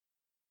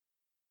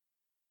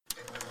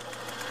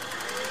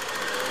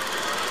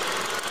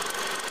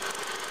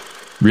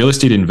real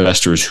estate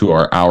investors who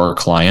are our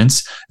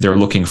clients, they're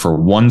looking for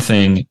one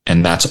thing,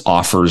 and that's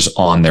offers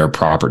on their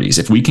properties.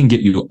 If we can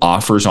get you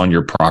offers on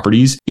your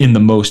properties in the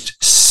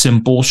most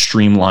simple,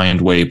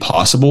 streamlined way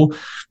possible,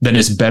 then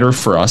it's better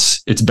for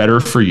us. It's better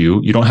for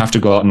you. You don't have to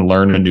go out and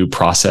learn a new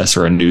process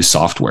or a new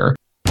software.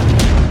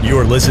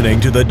 You're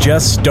listening to the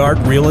Just Start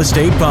Real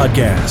Estate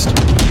Podcast.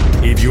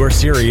 If you're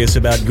serious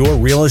about your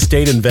real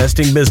estate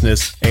investing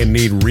business and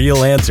need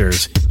real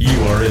answers, you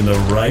are in the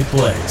right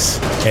place.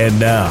 And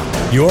now,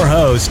 your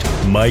host,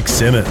 Mike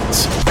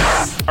Simmons.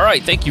 All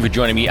right, thank you for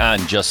joining me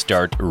on Just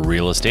Start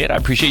Real Estate. I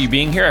appreciate you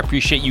being here. I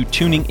appreciate you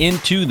tuning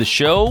into the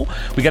show.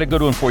 We got a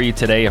good one for you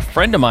today. A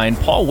friend of mine,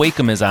 Paul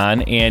Wakim, is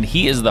on, and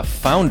he is the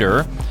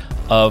founder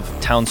of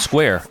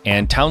TwnSqr.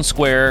 And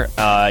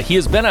TwnSqr, he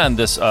has been on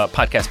this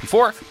podcast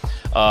before,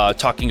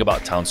 talking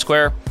about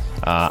TwnSqr.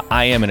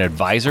 I am an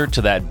advisor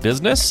to that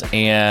business,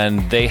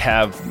 and they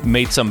have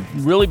made some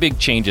really big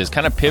changes,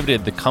 kind of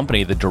pivoted the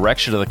company, the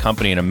direction of the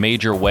company in a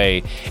major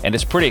way, and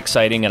it's pretty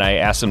exciting, and I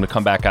asked him to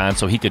come back on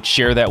so he could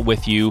share that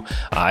with you.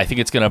 I think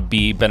it's going to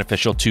be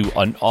beneficial to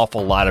an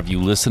awful lot of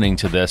you listening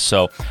to this,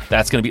 so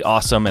that's going to be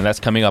awesome, and that's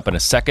coming up in a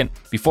second.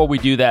 Before we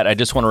do that, I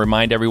just want to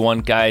remind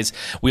everyone, guys,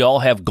 we all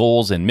have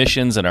goals and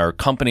missions in our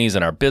companies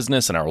and our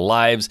business and our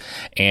lives,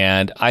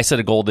 and I set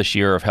a goal this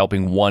year of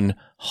helping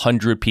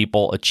 100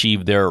 people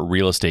achieve their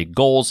real estate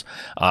goals.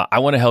 I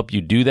want to help you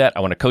do that. I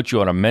want to coach you.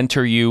 I want to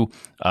mentor you,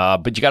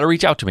 but you got to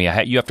reach out to me.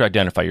 You have to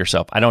identify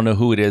yourself. I don't know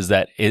who it is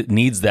that it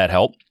needs that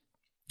help,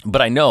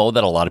 but I know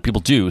that a lot of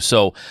people do.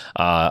 So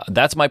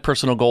that's my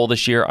personal goal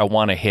this year. I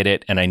want to hit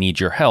it, and I need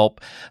your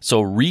help.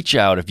 So reach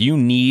out if you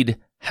need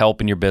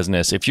help in your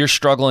business. If you're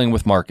struggling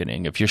with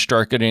marketing, if you're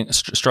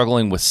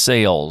struggling with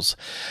sales,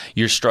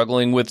 you're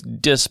struggling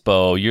with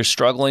dispo, you're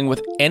struggling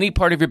with any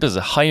part of your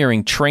business,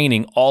 hiring,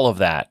 training, all of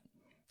that,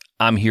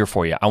 I'm here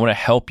for you. I want to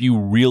help you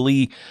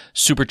really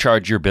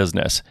supercharge your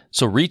business.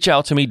 So reach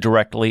out to me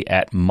directly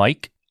at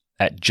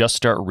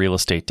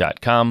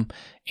mike@juststartrealestate.com,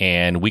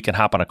 and we can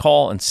hop on a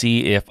call and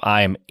see if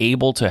I am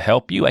able to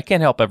help you. I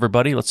can't help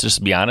everybody. Let's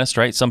just be honest,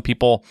 right? Some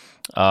people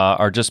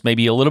are just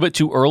maybe a little bit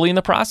too early in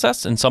the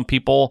process, and some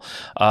people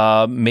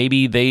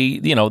maybe they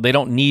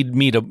don't need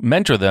me to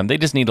mentor them. They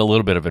just need a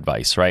little bit of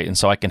advice, right? And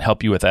so I can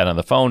help you with that on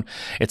the phone.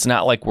 It's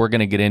not like we're going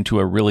to get into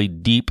a really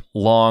deep,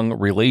 long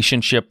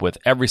relationship with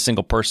every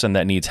single person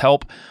that needs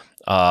help.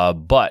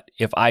 But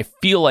if I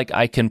feel like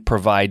I can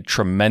provide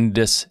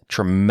tremendous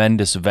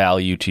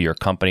value to your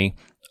company,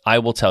 I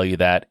will tell you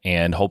that,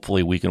 and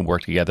hopefully we can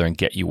work together and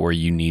get you where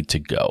you need to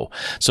go.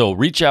 So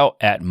reach out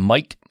at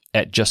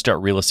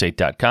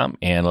mike@juststartrealestate.com,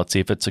 and let's see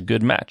if it's a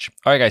good match.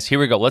 All right, guys, here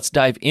we go. Let's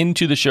dive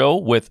into the show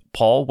with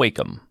Paul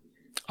Wakim.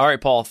 All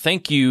right, Paul,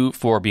 thank you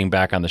for being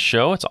back on the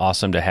show. It's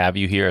awesome to have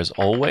you here as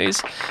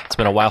always. It's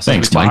been a while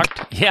since we talked.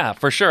 Mike. Yeah,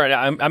 for sure.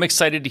 I'm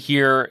excited to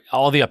hear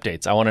all the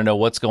updates. I want to know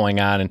what's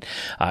going on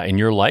in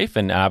your life,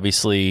 and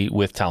obviously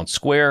with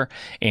TwnSqr,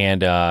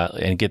 and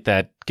get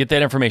that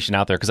information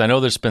out there, because I know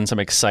there's been some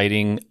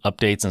exciting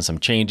updates and some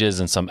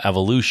changes and some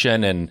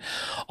evolution and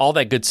all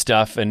that good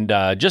stuff. And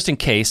just in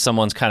case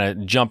someone's kind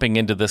of jumping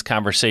into this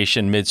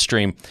conversation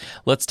midstream,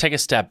 let's take a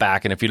step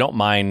back. And if you don't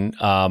mind,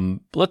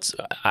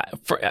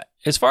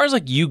 as far as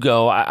like you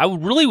go, I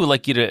would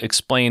like you to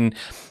explain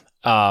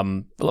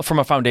from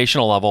a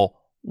foundational level,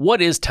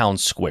 what is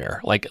TwnSqr?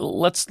 Like,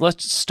 let's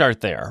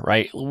start there,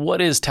 right?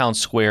 What is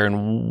TwnSqr,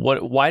 and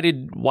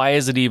why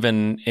is it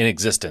even in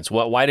existence?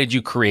 Why did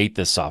you create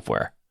this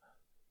software?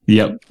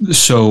 Yep.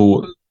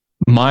 So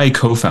my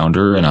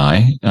co-founder and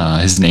I,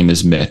 his name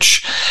is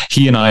Mitch.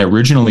 He and I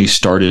originally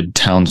started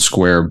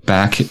TwnSqr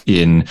back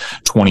in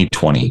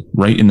 2020,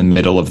 right in the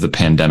middle of the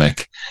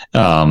pandemic.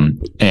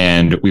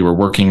 And we were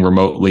working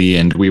remotely,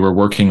 and we were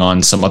working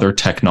on some other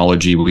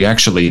technology. We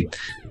actually,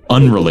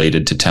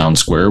 unrelated to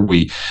TwnSqr,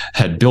 we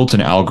had built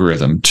an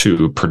algorithm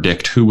to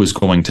predict who was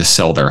going to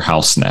sell their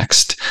house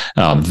next.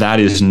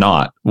 That is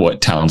not what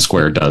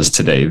TwnSqr does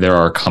today. There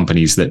are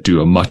companies that do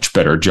a much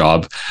better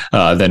job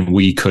than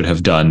we could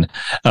have done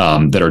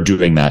that are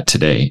doing that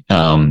today.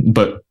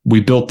 But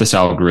we built this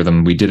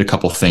algorithm. We did a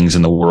couple things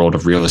in the world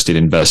of real estate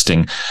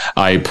investing.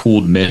 I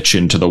pulled Mitch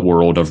into the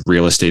world of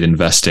real estate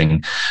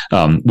investing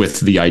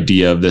with the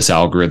idea of this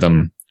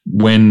algorithm.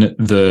 When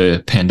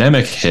the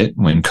pandemic hit,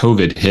 when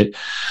COVID hit,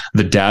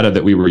 the data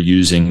that we were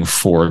using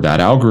for that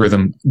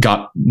algorithm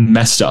got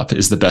messed up,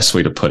 is the best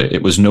way to put it.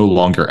 It was no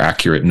longer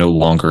accurate, no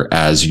longer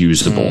as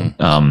usable.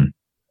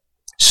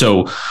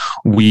 So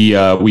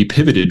we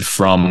pivoted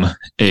from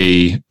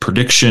a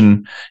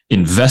prediction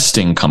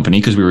investing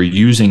company, because we were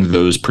using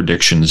those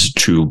predictions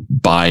to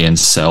buy and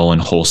sell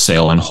and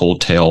wholesale and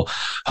wholetail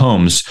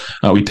homes.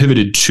 We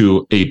pivoted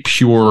to a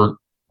pure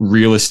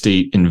real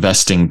estate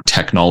investing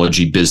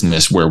technology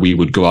business where we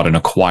would go out and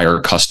acquire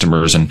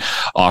customers and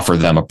offer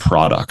them a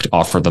product,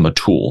 offer them a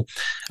tool.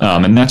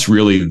 And that's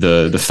really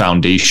the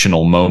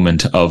foundational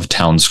moment of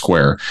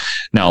TwnSqr.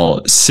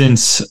 Now,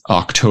 since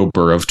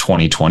October of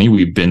 2020,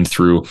 we've been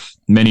through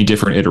many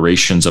different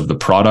iterations of the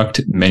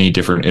product, many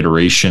different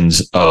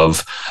iterations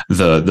of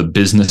the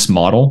business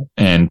model.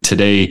 And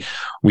today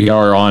we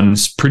are on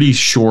pretty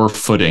sure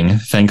footing,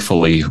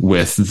 thankfully,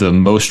 with the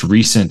most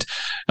recent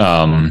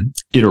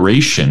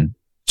iteration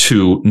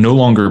to no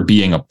longer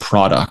being a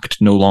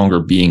product, no longer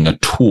being a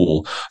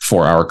tool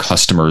for our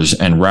customers,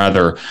 and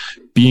rather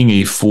being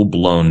a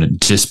full-blown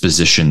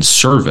disposition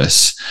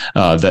service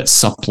that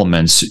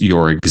supplements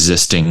your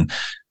existing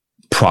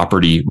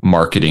property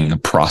marketing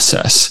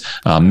process,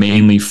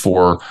 mainly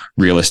for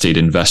real estate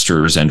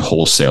investors and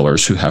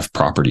wholesalers who have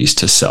properties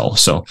to sell.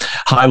 So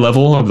high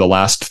level of the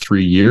last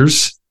 3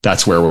 years,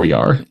 that's where we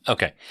are.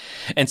 Okay.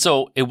 And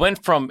so it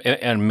went from,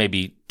 and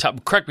maybe,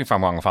 correct me if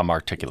I'm wrong, if I'm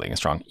articulating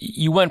this wrong,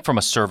 you went from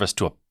a service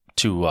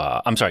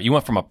you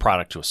went from a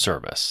product to a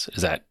service.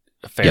 Is that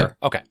fair? Yeah,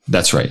 okay.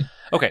 That's right.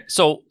 Okay.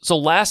 So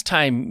last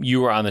time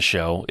you were on the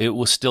show, it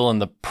was still in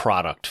the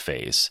product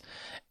phase.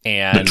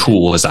 And the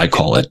tool, as I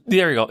call it.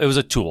 There you go. It was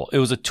a tool. It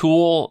was a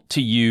tool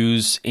to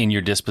use in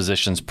your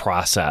dispositions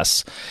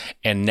process.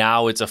 And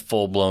now it's a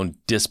full-blown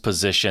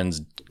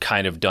dispositions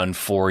kind of done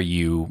for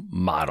you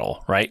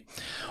model, right?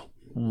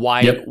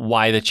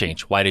 Why the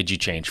change? Why did you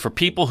change? For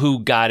people who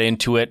got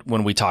into it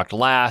when we talked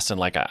last and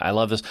like, I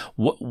love this.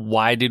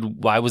 Why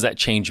was that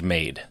change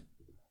made?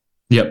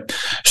 Yep.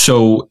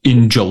 So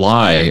in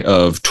July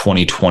of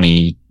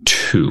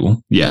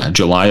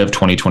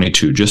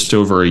 2022, just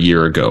over a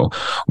year ago,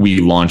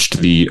 we launched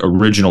the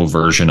original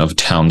version of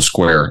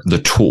TwnSqr, the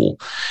tool.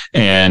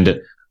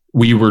 And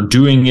we were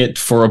doing it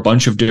for a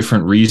bunch of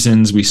different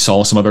reasons. We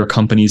saw some other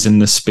companies in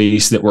the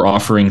space that were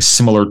offering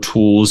similar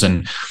tools.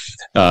 And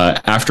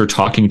after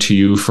talking to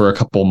you for a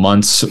couple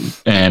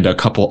months and a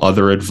couple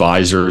other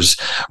advisors,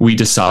 we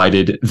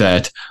decided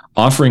that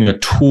offering a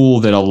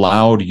tool that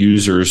allowed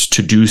users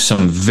to do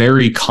some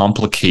very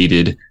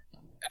complicated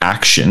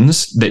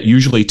actions that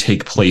usually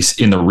take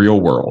place in the real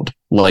world,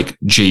 like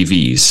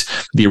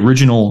JVs. The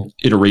original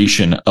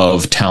iteration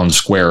of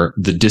TwnSqr,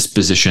 the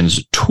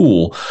dispositions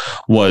tool,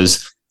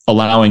 was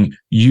allowing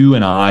you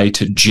and I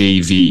to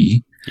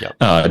JV,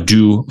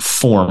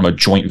 form a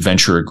joint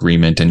venture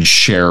agreement and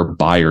share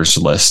buyers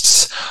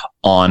lists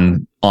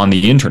on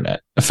the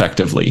internet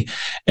effectively.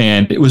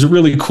 And it was a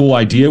really cool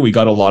idea. We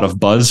got a lot of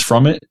buzz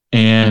from it,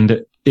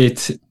 and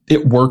it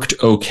worked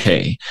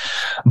okay.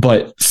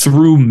 But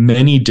through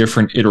many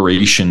different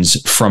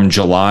iterations from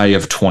July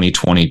of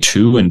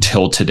 2022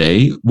 until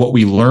today, what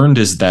we learned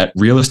is that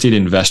real estate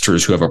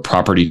investors who have a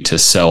property to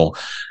sell,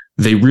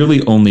 they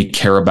really only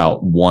care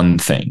about one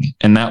thing.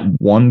 And that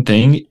one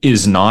thing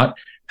is not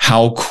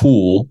how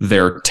cool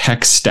their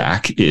tech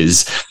stack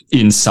is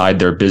inside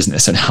their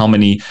business and how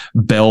many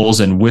bells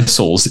and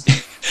whistles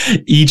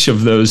each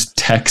of those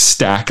tech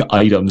stack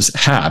items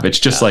have. It's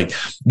just like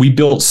we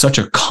built such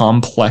a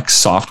complex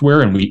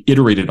software and we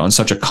iterated on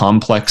such a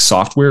complex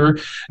software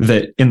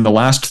that in the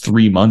last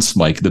 3 months,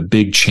 Mike, the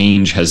big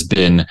change has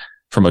been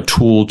from a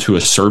tool to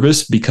a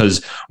service,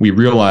 because we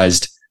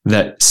realized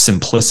that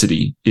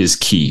simplicity is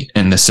key.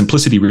 And the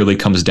simplicity really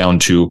comes down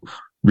to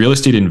real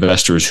estate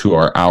investors who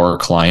are our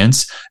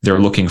clients. They're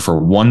looking for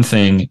one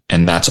thing,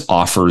 and that's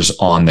offers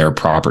on their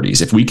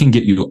properties. If we can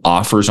get you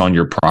offers on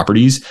your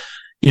properties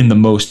in the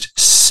most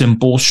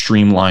simple,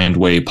 streamlined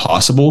way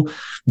possible,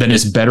 then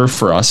it's better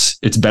for us.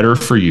 It's better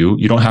for you.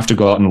 You don't have to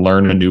go out and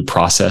learn a new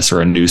process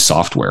or a new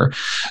software.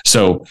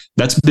 So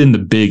that's been the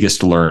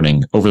biggest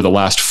learning over the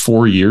last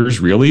 4 years,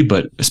 really,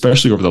 but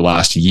especially over the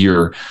last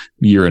year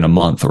and a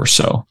month or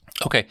so.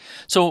 Okay.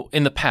 So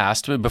in the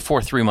past,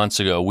 before 3 months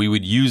ago, we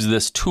would use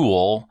this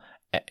tool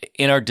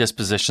in our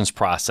dispositions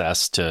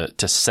process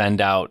to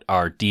send out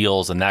our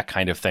deals and that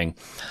kind of thing.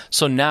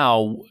 So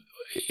now,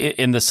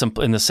 in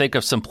the sake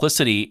of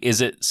simplicity,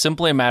 is it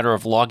simply a matter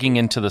of logging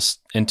into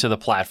the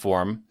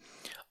platform,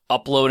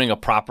 uploading a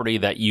property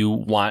that you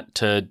want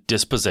to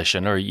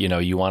disposition or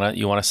you want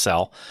to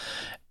sell,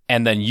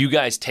 and then you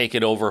guys take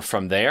it over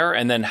from there?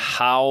 And then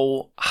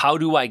how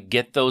do I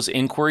get those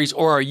inquiries?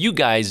 Or are you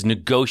guys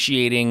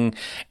negotiating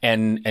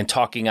and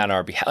talking on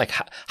our behalf? Like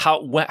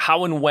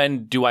how and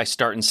when do I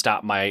start and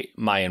stop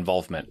my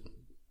involvement?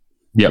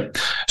 Yep.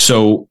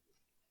 So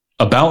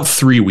about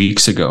 3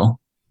 weeks ago,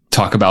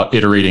 talk about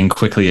iterating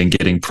quickly and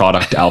getting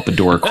product out the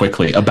door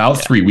quickly.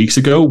 About 3 weeks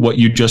ago, what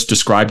you just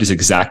described is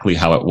exactly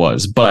how it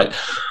was. But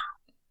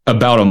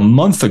about a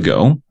month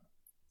ago,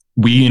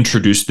 we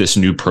introduced this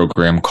new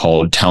program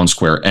called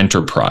TwnSqr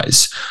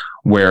Enterprise,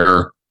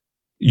 where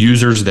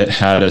users that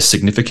had a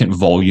significant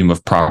volume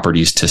of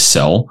properties to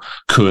sell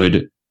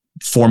could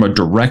form a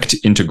direct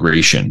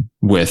integration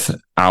with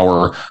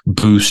our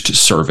Boost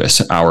service,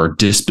 our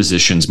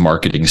dispositions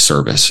marketing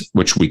service,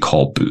 which we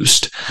call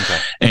Boost. Okay.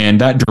 And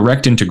that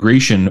direct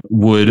integration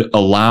would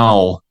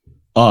allow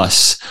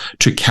us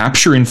to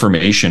capture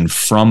information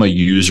from a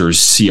user's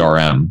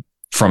CRM,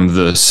 from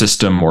the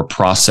system or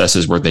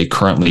processes where they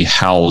currently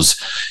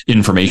house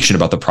information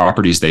about the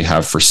properties they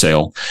have for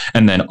sale,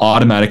 and then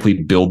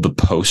automatically build the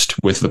post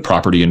with the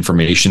property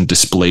information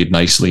displayed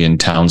nicely in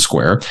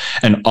TwnSqr,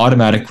 and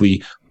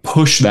automatically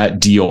push that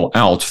deal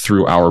out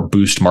through our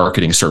boost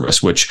marketing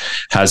service, which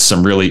has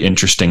some really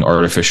interesting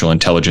artificial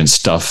intelligence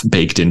stuff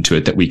baked into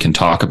it that we can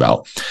talk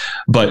about.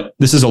 But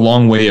this is a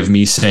long way of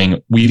me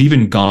saying we've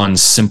even gone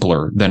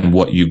simpler than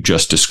what you've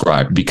just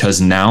described,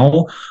 because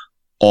now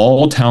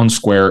all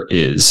TwnSqr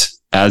is,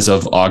 as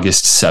of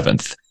August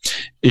 7th,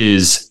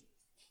 is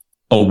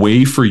a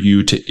way for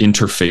you to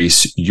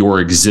interface your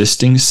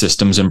existing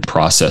systems and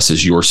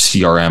processes, your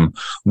CRM,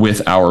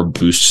 with our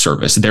boost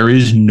service. There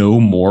is no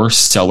more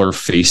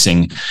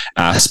seller-facing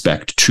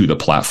aspect to the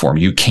platform.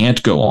 You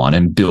can't go on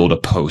and build a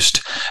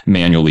post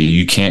manually.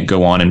 You can't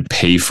go on and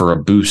pay for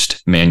a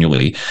boost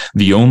manually.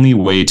 The only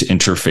way to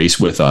interface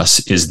with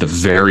us is the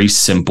very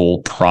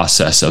simple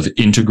process of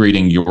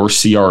integrating your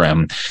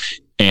CRM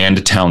and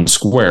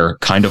TwnSqr,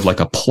 kind of like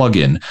a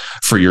plugin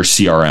for your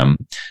CRM,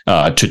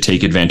 to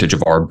take advantage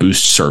of our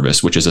boost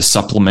service, which is a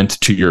supplement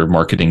to your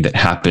marketing that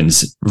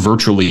happens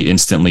virtually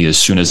instantly as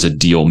soon as a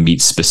deal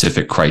meets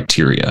specific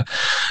criteria.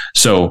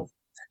 So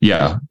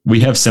yeah, we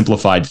have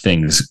simplified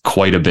things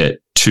quite a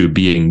bit to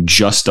being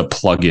just a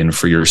plugin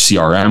for your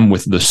CRM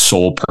with the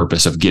sole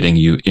purpose of getting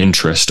you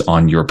interest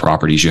on your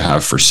properties you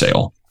have for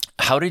sale.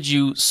 How did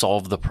you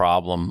solve the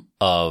problem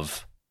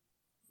of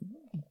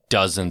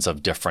dozens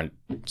of different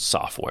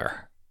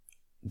software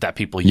that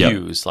people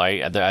use?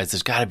 Like,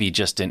 there's got to be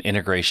just an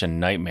integration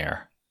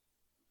nightmare.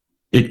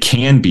 It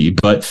can be,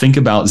 but think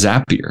about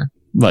Zapier.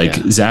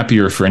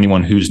 Zapier, for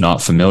anyone who's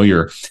not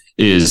familiar,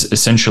 is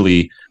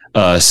essentially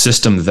a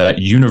system that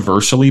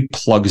universally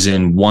plugs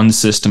in one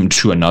system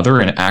to another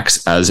and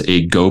acts as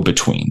a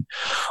go-between.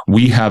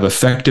 We have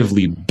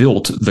effectively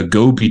built the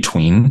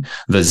go-between,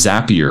 the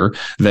Zapier,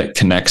 that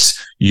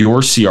connects your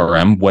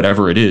CRM,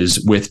 whatever it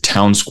is, with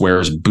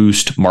TwnSqr's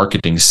boost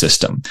marketing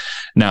system.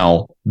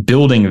 Now,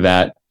 building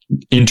that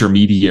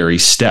intermediary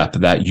step,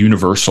 that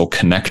universal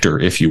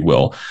connector, if you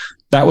will,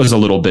 that was a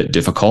little bit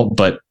difficult,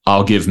 but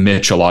I'll give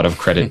Mitch a lot of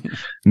credit.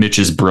 Mitch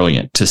is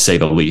brilliant, to say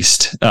the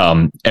least.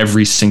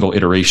 Every single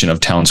iteration of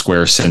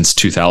TwnSqr since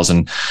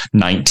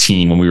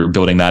 2019, when we were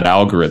building that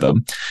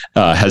algorithm,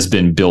 has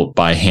been built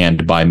by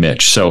hand by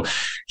Mitch. So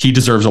he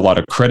deserves a lot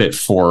of credit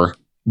for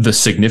the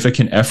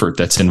significant effort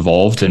that's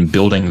involved in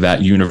building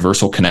that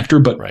universal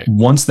connector. But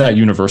once that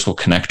universal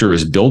connector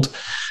is built,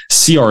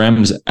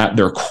 CRMs at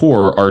their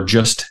core are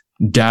just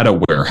data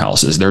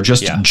warehouses. They're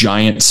just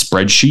giant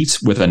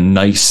spreadsheets with a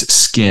nice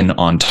skin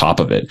on top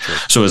of it. Sure.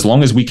 So as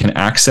long as we can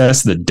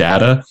access the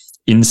data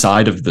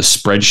inside of the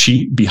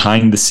spreadsheet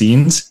behind the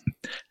scenes,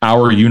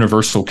 our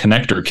universal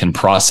connector can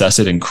process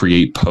it and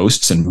create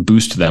posts and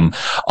boost them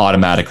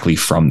automatically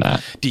from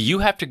that. Do you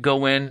have to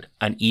go in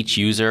on each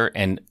user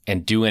and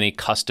do any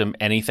custom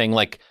anything?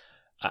 Like,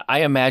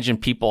 I imagine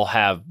people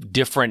have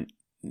different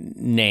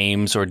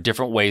names or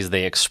different ways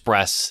they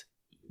express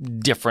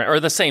different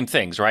or the same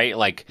things, right?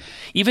 Like,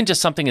 even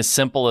just something as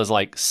simple as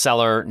like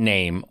seller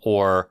name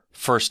or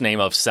first name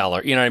of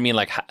seller, you know what I mean?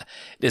 Like,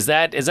 is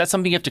that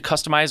something you have to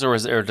customize,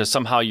 or does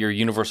somehow your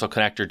universal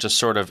connector just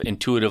sort of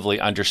intuitively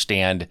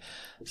understand,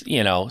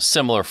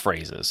 similar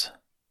phrases?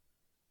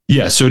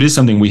 Yeah, so it is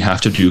something we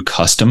have to do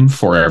custom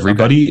for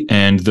everybody. Okay.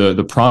 And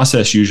the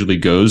process usually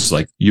goes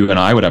like, you and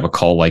I would have a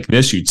call like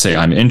this. You'd say,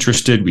 I'm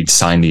interested. We'd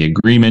sign the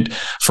agreement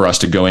for us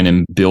to go in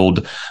and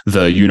build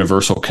the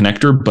universal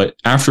connector. But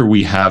after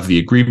we have the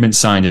agreement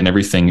signed and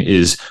everything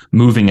is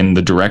moving in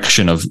the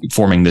direction of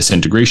forming this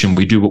integration,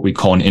 we do what we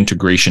call an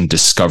integration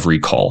discovery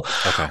call,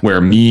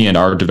 where me and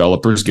our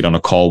developers get on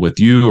a call with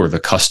you or the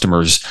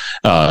customer's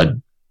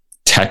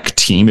tech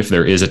team. If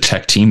there is a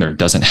tech team, there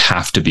doesn't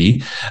have to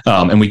be.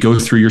 And we go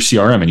through your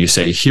CRM and you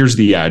say, here's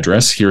the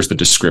address, here's the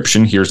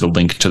description, here's the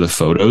link to the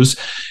photos,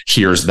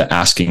 here's the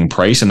asking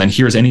price, and then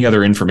here's any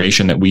other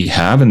information that we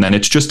have. And then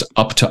it's just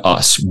up to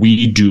us.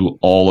 We do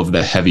all of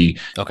the heavy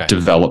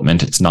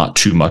development. It's not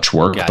too much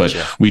work, but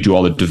we do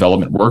all the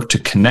development work to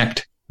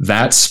connect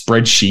that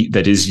spreadsheet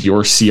that is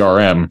your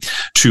CRM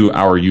to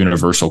our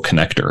universal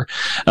connector.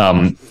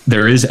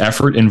 There is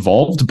effort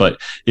involved,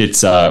 but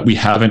it's we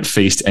haven't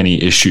faced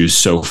any issues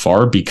so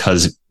far,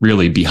 because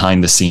really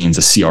behind the scenes,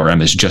 a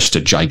CRM is just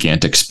a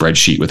gigantic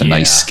spreadsheet with a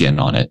nice skin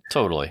on it.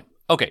 Totally.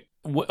 Okay.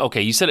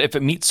 Okay. You said if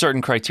it meets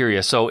certain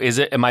criteria. So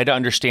am I to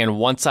understand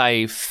once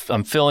I'm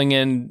filling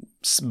in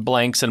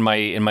blanks in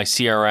my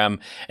CRM,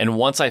 and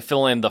once I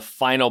fill in the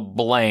final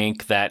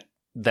blank that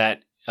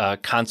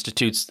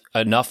constitutes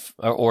enough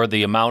or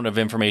the amount of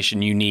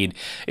information you need,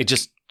 it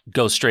just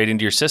goes straight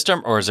into your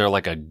system? Or is there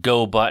like a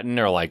go button,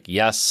 or like,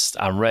 yes,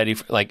 I'm ready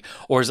for, like,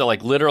 or is it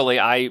like literally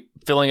I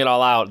filling it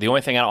all out, the only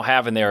thing I don't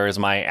have in there is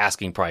my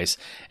asking price,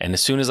 and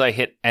as soon as I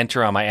hit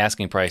enter on my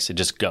asking price, it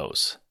just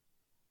goes?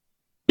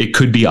 It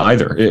could be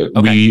either.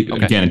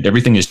 Again,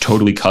 everything is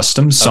totally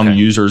custom. Some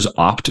users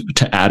opt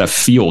to add a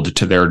field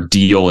to their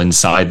deal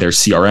inside their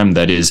CRM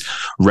that is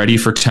ready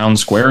for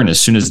TwnSqr. And as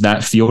soon as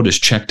that field is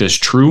checked as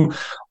true,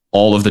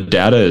 all of the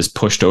data is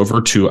pushed over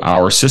to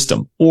our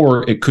system.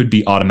 Or it could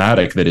be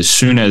automatic, that as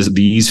soon as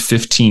these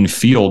 15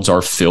 fields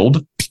are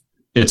filled,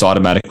 it's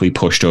automatically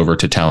pushed over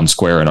to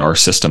TwnSqr and our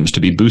systems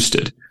to be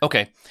boosted.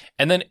 Okay.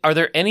 And then are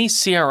there any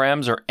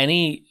CRMs or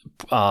any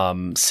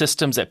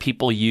systems that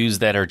people use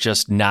that are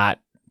just not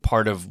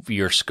part of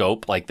your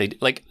scope? Like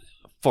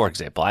for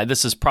example,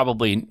 this is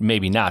probably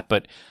maybe not,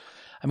 but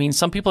I mean,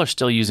 some people are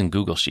still using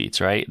Google Sheets,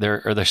 right?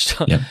 They're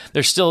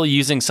still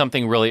using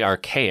something really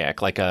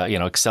archaic, like a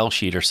Excel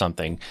sheet or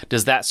something.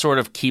 Does that sort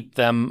of keep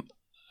them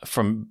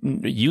from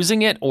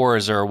using it, or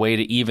is there a way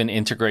to even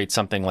integrate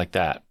something like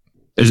that?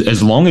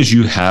 As long as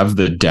you have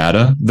the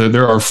data,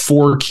 there are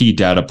 4 key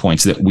data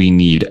points that we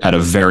need at a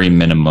very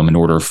minimum in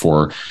order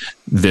for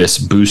this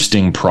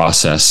boosting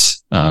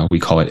process, we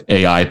call it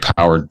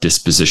AI-powered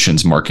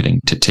dispositions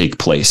marketing, to take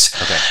place.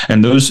 Okay.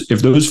 And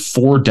if those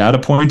 4 data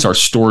points are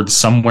stored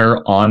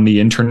somewhere on the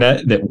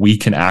internet that we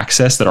can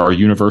access, that our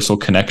universal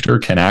connector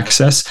can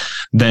access,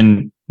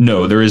 then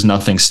no, there is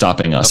nothing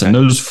stopping us. Okay. And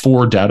those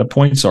 4 data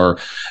points are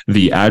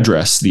the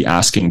address, the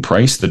asking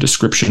price, the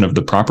description of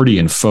the property,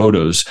 and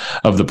photos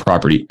of the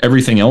property.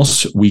 Everything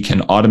else we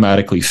can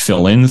automatically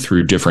fill in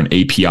through different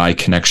API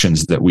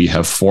connections that we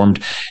have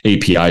formed.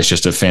 API is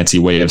just a fancy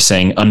way of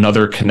saying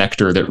another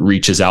connector that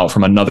reaches out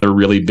from another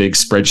really big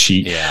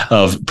spreadsheet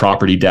of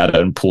property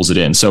data and pulls it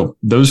in. So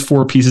those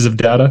 4 pieces of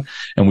data,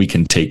 and we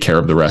can take care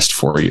of the rest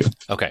for you.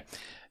 Okay.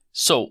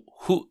 So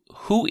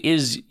who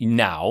is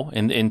now,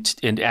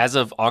 and as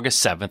of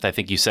August 7th, I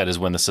think you said is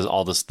when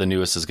the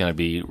newest is going to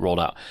be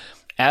rolled out.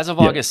 As of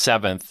August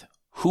 7th,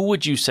 who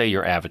would you say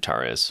your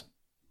avatar is?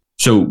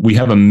 So we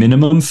have a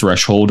minimum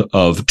threshold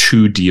of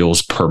 2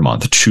 deals per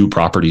month, 2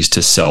 properties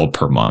to sell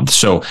per month.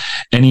 So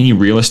any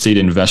real estate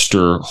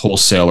investor,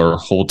 wholesaler,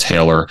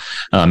 wholetailer,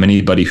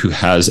 anybody who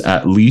has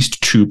at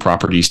least 2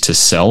 properties to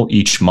sell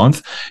each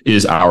month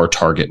is our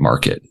target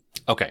market.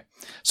 Okay.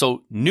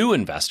 So new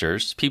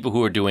investors, people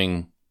who are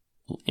doing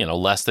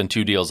less than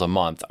 2 deals a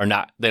month,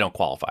 they don't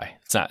qualify.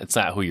 It's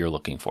not who you're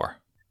looking for.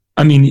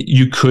 I mean,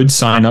 you could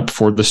sign up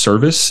for the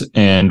service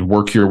and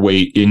work your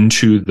way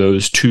into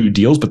those 2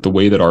 deals, but the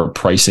way that our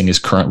pricing is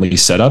currently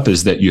set up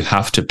is that you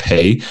have to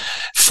pay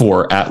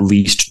for at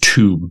least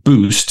 2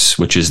 boosts,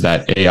 which is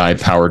that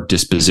AI-powered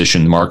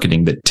disposition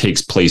marketing that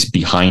takes place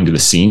behind the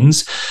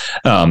scenes.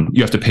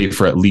 You have to pay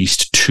for at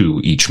least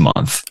 2 each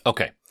month.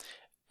 Okay.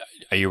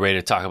 Are you ready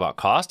to talk about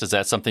cost? Is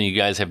that something you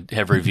guys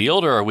have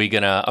revealed, or are we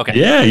going to? Okay.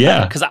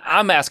 Yeah. Because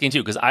I'm asking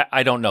too, because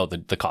I don't know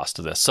the cost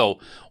of this. So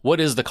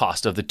what is the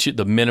cost of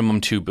the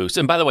minimum 2 boosts?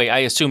 And by the way, I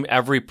assume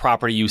every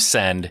property you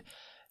send,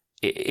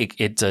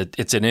 it's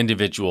an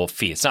individual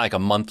fee. It's not like a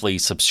monthly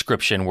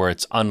subscription where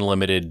it's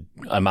unlimited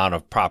amount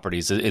of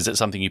properties. Is it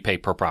something you pay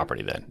per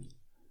property then?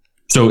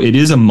 So it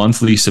is a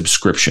monthly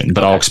subscription,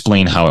 but I'll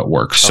explain how it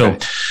works. Okay.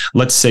 So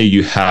let's say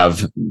you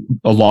have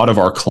a lot of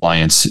our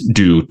clients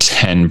do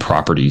 10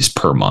 properties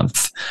per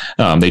month.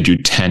 They do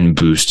 10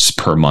 boosts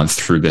per month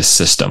through this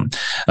system.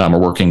 We're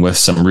working with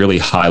some really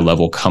high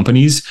level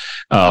companies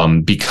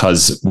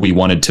because we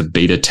wanted to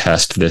beta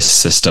test this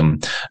system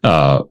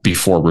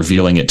before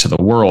revealing it to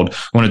the world.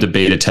 We wanted to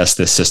beta test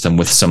this system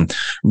with some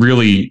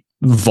really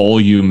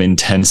volume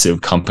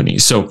intensive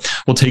companies. So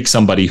we'll take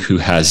somebody who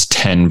has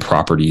 10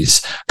 properties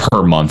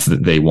per month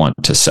that they want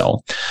to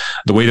sell.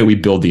 The way that we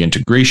build the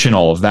integration,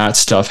 all of that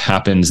stuff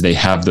happens. They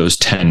have those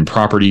 10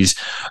 properties.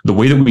 The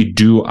way that we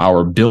do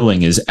our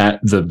billing is at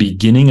the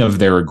beginning of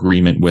their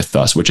agreement with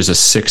us, which is a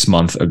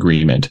 6-month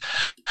agreement.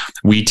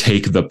 We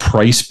take the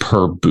price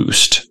per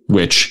boost,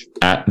 which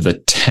at the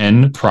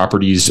 10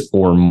 properties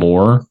or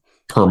more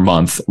per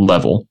month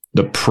level,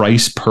 the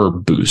price per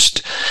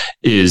boost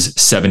is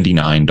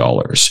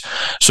 $79.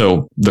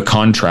 So the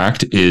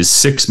contract is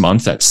 6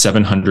 months at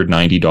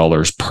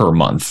 $790 per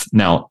month.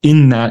 Now,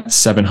 in that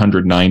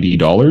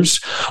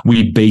 $790,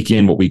 we bake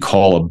in what we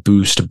call a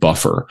boost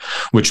buffer,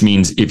 which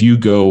means if you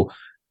go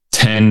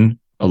 10,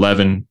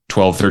 11,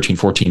 12, 13,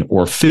 14,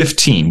 or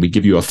 15, we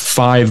give you a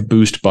 5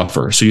 boost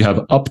buffer. So you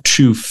have up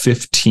to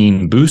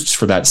 15 boosts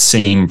for that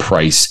same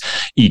price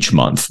each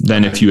month.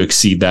 Then if you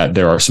exceed that,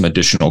 there are some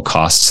additional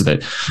costs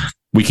that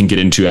we can get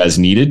into as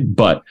needed,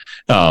 but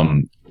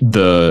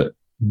the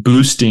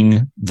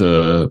boosting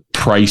the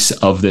price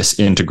of this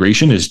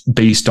integration is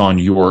based on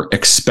your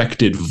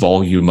expected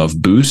volume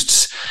of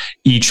boosts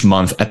each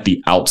month at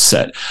the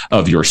outset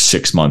of your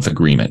 6-month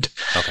agreement.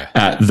 Okay.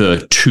 At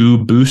the 2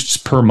 boosts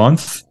per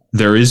month,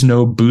 there is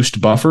no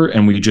boost buffer,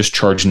 and we just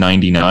charge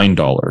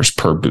 $99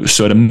 per boost.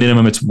 So at a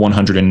minimum, it's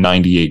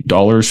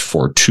 $198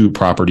 for 2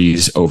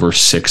 properties over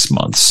 6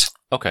 months.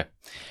 Okay.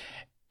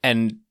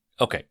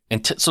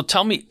 So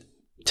tell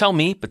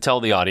me, but tell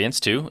the audience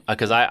too,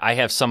 because I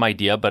have some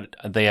idea, but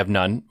they have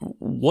none.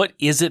 What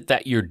is it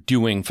that you're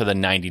doing for the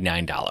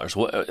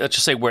 $99? Let's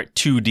just say we're at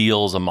 2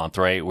 deals a month,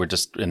 right? We're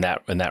just in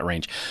that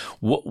range.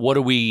 What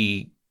are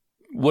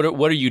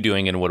you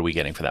doing, and what are we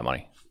getting for that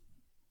money?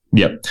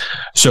 Yep.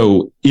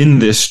 So in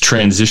this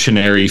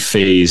transitionary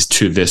phase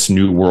to this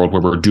new world where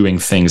we're doing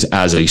things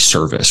as a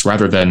service,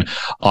 rather than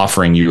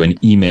offering you an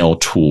email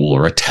tool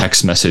or a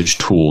text message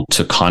tool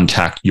to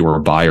contact your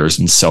buyers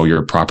and sell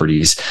your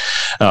properties,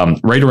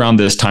 right around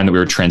this time that we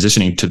were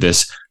transitioning to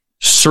this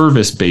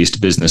service-based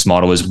business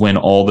model is when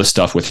all the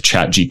stuff with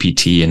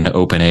ChatGPT and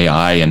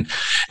OpenAI and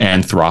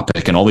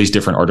Anthropic and all these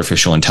different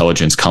artificial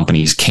intelligence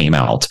companies came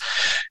out.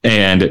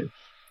 And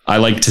I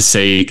like to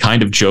say,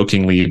 kind of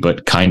jokingly,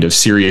 but kind of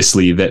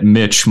seriously, that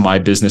Mitch, my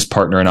business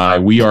partner, and I,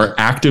 we are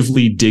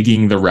actively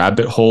digging the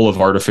rabbit hole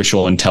of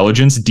artificial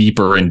intelligence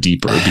deeper and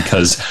deeper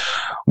because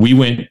we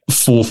went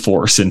full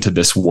force into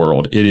this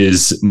world. It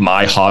is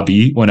my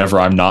hobby whenever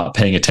I'm not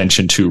paying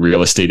attention to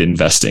real estate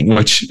investing,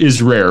 which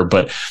is rare,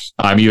 but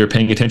I'm either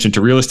paying attention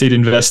to real estate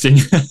investing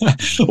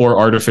or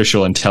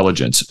artificial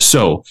intelligence.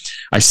 So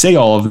I say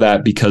all of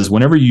that because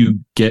whenever you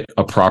get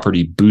a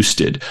property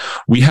boosted,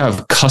 we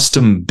have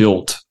custom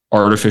built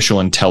artificial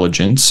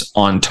intelligence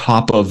on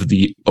top of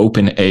the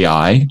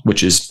OpenAI,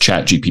 which is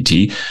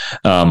ChatGPT,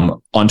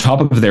 on top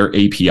of their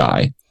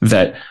API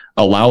that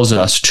allows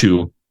us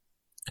to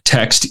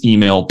text,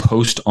 email,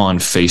 post on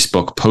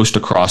Facebook, post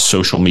across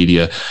social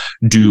media,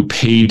 do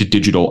paid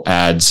digital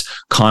ads,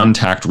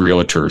 contact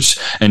realtors,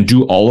 and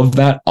do all of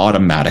that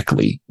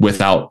automatically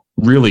without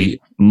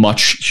really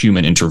much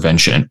human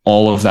intervention.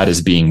 All of that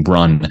is being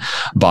run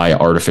by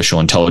artificial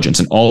intelligence.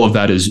 And all of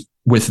that is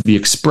with the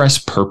express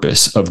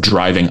purpose of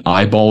driving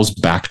eyeballs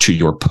back to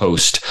your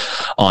post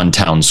on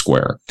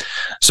TwnSqr.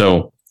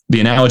 So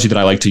the analogy that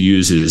I like to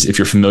use is if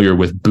you're familiar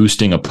with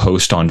boosting a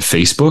post on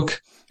Facebook,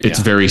 it's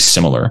very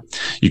similar.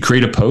 You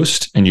create a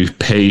post and you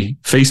pay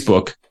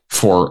Facebook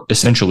for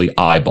essentially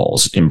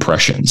eyeballs,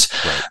 impressions.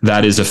 Right.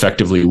 That is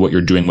effectively what you're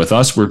doing with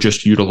us. We're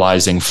just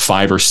utilizing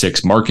 5 or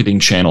 6 marketing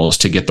channels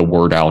to get the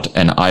word out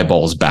and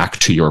eyeballs back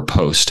to your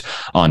post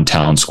on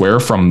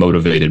TwnSqr from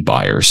motivated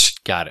buyers.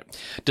 Got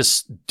it.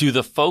 Do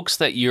the folks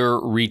that you're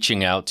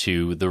reaching out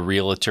to, the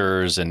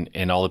realtors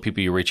and all the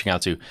people you're reaching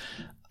out to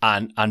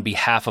on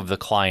behalf of the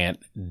client,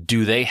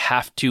 do they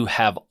have to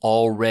have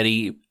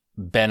already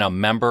been a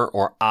member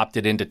or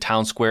opted into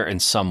TwnSqr in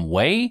some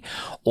way?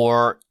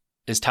 Or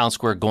is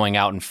TwnSqr going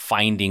out and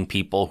finding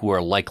people who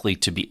are likely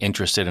to be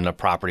interested in a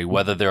property,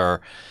 whether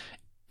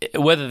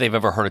they've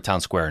ever heard of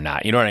TwnSqr or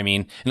not? You know what I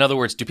mean? In other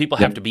words, do people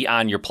have to be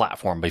on your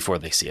platform before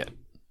they see it?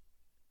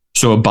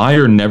 So a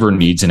buyer never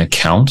needs an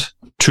account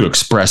to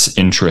express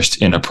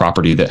interest in a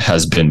property that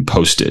has been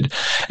posted.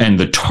 And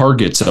the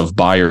targets of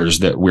buyers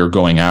that we're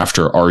going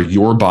after are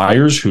your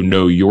buyers who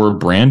know your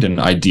brand and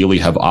ideally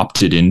have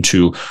opted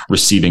into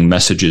receiving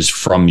messages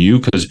from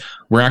you, because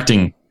we're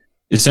acting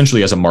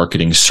essentially as a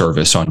marketing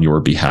service on your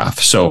behalf.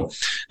 So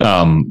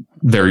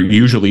they're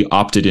usually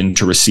opted in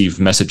to receive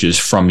messages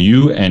from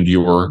you and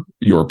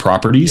your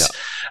properties.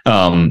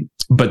 Yeah.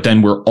 But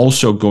then we're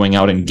also going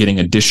out and getting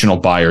additional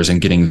buyers and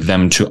getting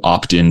them to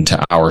opt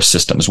into our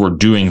systems. We're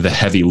doing the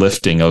heavy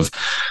lifting of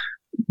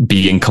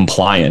being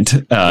compliant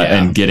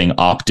and getting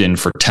opt-in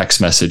for text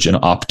message and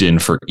opt-in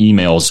for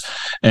emails.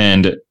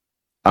 And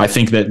I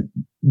think that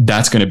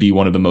that's going to be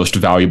one of the most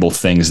valuable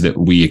things that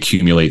we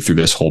accumulate through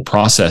this whole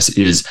process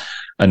is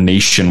a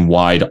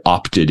nationwide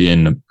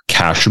opted-in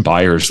cash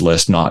buyers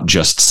list, not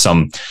just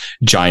some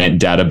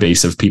giant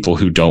database of people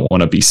who don't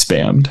want to be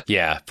spammed.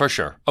 Yeah, for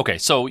sure. Okay,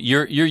 so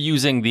you're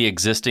using the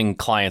existing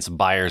client's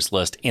buyers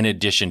list in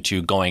addition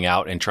to going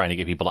out and trying to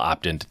get people to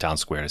opt into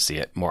TwnSqr to see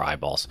it, more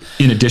eyeballs.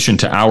 In addition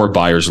to our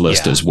buyers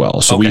list as well.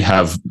 So we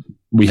have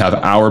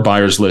our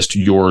buyers list,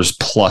 yours,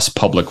 plus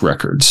public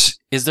records.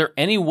 Is there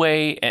any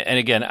way, and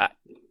again,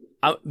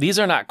 these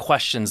are not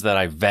questions that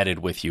I vetted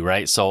with you,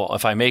 right? So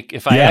if I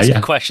ask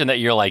a question that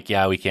you're like,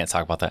 we can't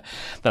talk about that,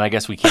 then I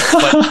guess we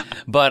can't.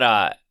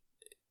 But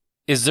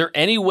is there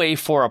any way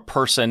for a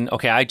person?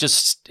 Okay, I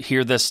just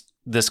hear this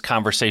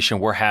conversation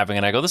we're having,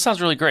 and I go, this sounds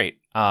really great.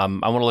 I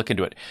want to look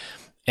into it.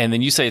 And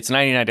then you say it's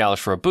 $99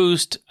 for a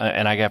boost,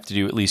 and I have to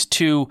do at least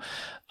 2.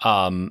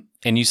 And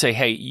you say,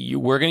 hey,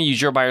 we're going to use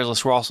your buyers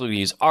list. We're also going to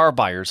use our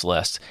buyers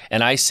list.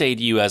 And I say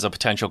to you as a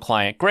potential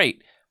client,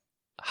 great.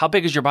 How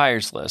big is your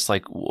buyers list?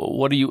 Like,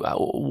 how do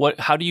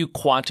you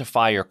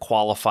quantify or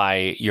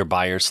qualify your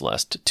buyers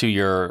list to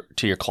your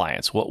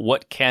clients?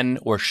 What can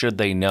or should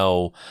they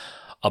know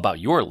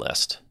about your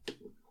list?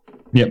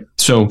 Yep.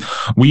 So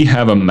we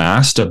have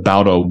amassed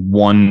about a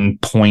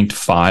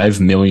 1.5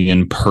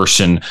 million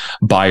person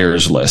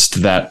buyers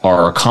list that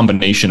are a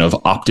combination of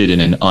opted in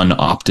and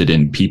unopted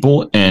in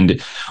people.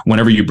 And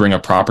whenever you bring a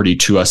property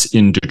to us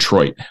in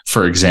Detroit,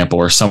 for example,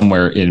 or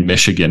somewhere in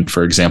Michigan,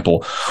 for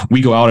example,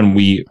 we go out and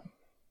we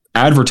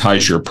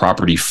advertise your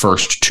property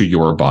first to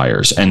your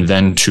buyers and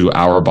then to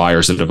our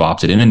buyers that have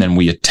opted in. And then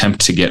we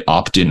attempt to get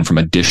opt-in from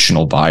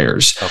additional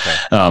buyers.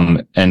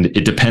 Okay. And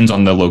it depends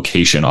on the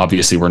location.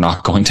 Obviously, we're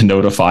not going to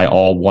notify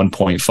all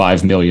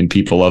 1.5 million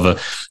people of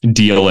a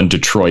deal in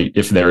Detroit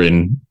if they're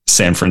in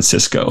San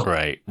Francisco.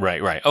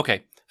 Right.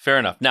 Okay. Fair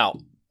enough. Now,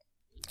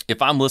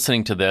 if I'm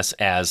listening to this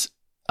as,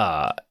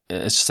 let's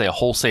just say a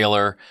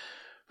wholesaler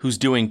who's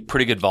doing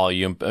pretty good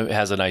volume,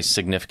 has a nice,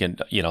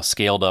 significant,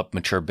 scaled up,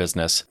 mature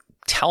business,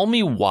 tell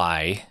me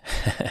why,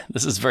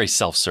 this is very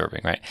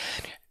self-serving, right?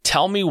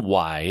 Tell me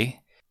why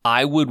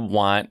I would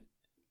want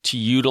to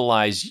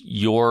utilize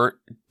your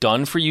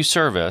done-for-you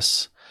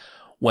service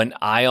when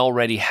I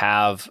already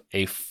have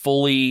a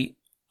fully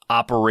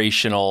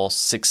operational,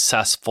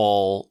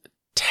 successful,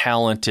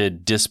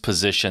 talented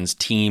Dispositions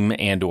team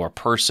and or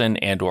person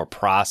and or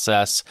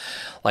process?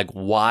 Like,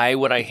 why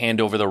would I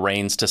hand over the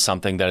reins to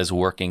something that is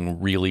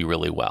working really,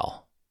 really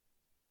well?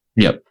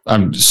 Yep.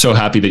 I'm so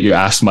happy that you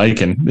asked,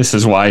 Mike. And this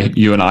is why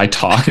you and I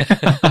talk,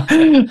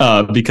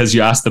 because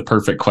you asked the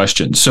perfect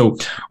question. So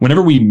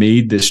whenever we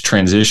made this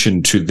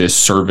transition to this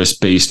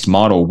service-based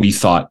model, we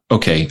thought,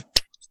 okay,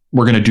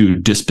 we're going to do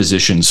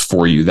dispositions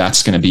for you.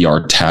 That's going to be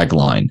our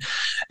tagline.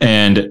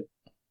 And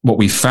what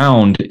we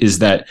found is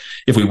that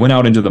if we went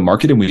out into the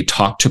market and we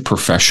talked to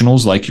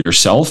professionals like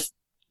yourself,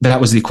 that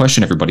was the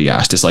question everybody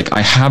asked, is like, I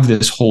have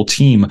this whole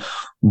team.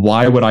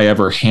 Why would I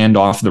ever hand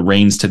off the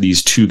reins to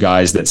these two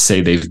guys that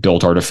say they've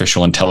built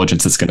artificial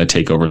intelligence that's going to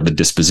take over the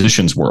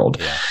dispositions world?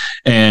 Yeah.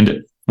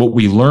 And what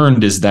we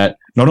learned is that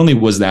not only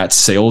was that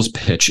sales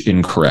pitch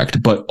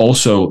incorrect, but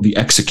also the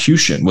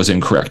execution was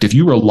incorrect. If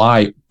you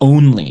rely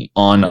only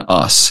on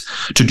us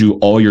to do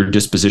all your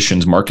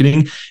dispositions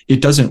marketing,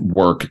 it doesn't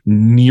work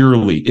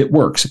nearly. It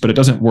works, but it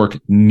doesn't work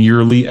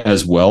nearly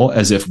as well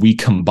as if we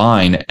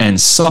combine and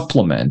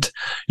supplement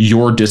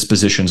your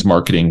dispositions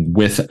marketing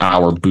with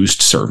our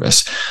boost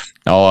service.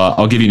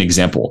 I'll give you an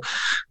example.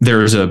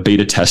 There's a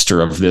beta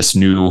tester of this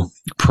new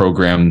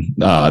program,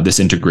 this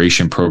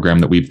integration program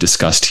that we've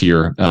discussed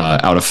here,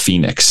 out of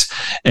Phoenix.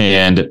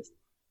 And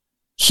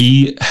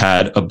he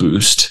had a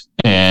boost,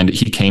 and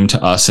he came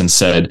to us and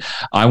said,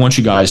 I want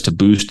you guys to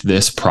boost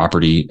this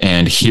property,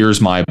 and here's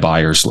my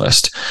buyers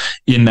list.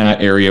 In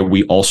that area,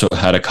 we also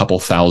had a couple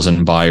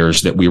thousand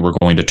buyers that we were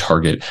going to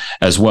target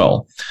as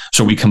well.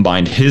 So we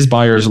combined his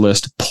buyers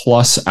list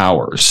plus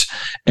ours.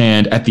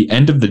 And at the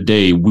end of the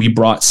day, we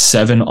brought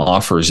 7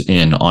 offers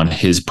in on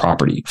his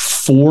property.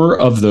 4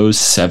 of those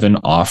 7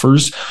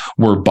 offers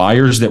were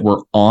buyers that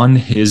were on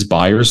his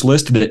buyers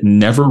list that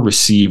never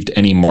received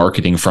any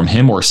marketing from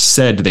him, or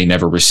said they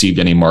never received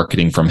any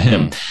marketing from him.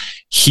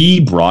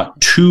 He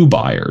brought 2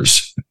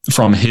 buyers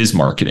from his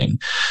marketing.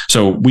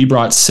 So we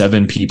brought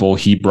 7 people.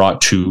 He brought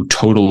 2,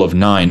 total of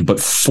 9. But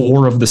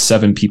 4 of the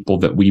 7 people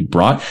that we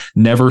brought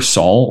never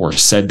saw, or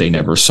said they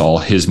never saw,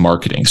 his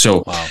marketing.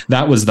 So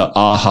that was the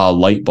aha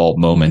light bulb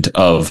moment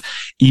of,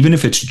 even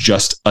if it's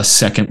just a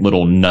second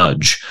little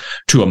nudge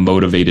to a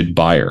motivated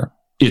buyer,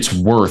 it's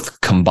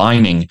worth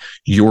combining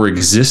your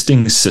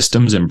existing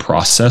systems and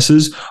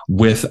processes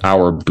with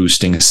our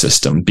boosting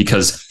system,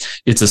 because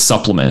it's a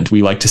supplement.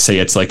 We like to say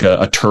it's like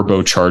a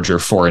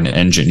turbocharger for an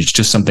engine. It's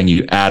just something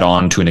you add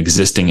on to an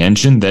existing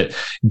engine that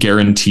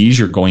guarantees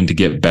you're going to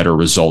get better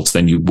results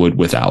than you would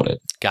without it.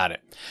 Got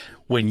it.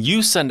 When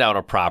you send out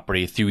a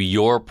property through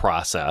your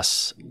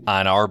process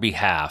on our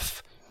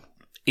behalf,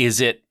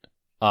 is it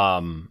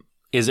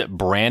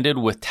branded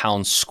with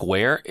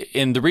TwnSqr?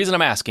 And the reason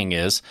I'm asking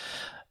is,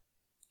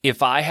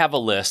 if I have a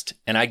list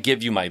and I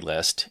give you my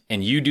list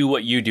and you do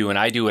what you do and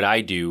I do what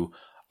I do,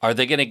 are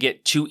they going to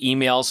get 2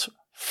 emails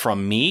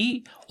from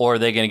me, or are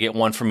they going to get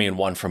one from me and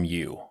one from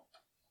you?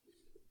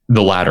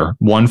 The latter.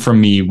 One from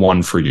me,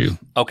 one for you.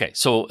 Okay.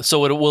 So it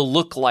will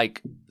look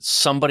like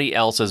somebody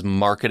else is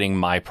marketing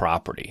my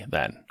property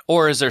then.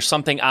 Or is there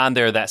something on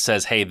there that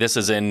says, hey, this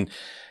is in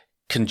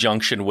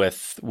conjunction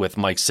with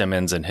Mike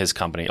Simmons and his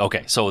company?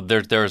 Okay. So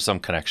there's some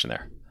connection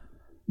there.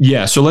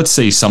 Yeah. So let's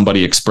say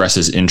somebody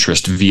expresses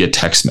interest via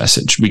text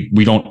message.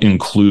 We don't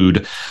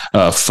include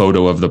a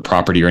photo of the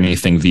property or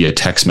anything via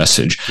text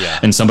message. Yeah.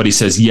 And somebody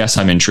says, yes,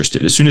 I'm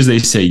interested. As soon as they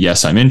say,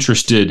 yes, I'm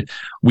interested,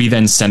 we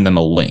then send them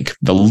a link.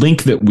 The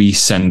link that we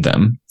send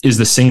them is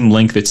the same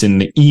link that's in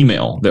the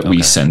email that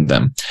we send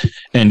them.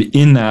 And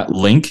in that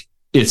link,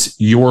 it's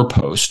your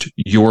post,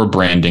 your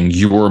branding,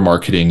 your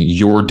marketing,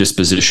 your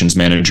dispositions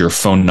manager,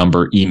 phone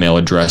number, email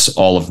address,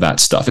 all of that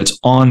stuff. It's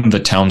on the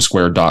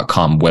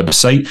TwnSqr.com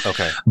website.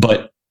 Okay.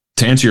 But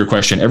to answer your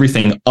question,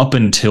 everything up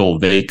until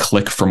they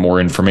click for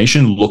more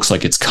information looks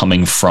like it's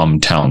coming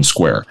from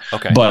TwnSqr.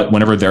 Okay. But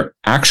whenever they're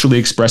actually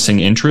expressing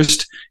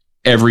interest,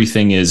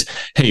 everything is,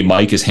 hey,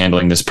 Mike is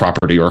handling this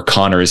property, or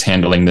Connor is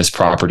handling this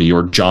property,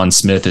 or John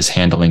Smith is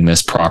handling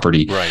this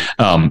property.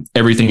 Right.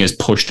 Everything is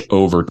pushed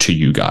over to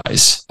you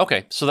guys.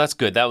 Okay, so that's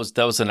good. That was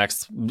the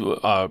next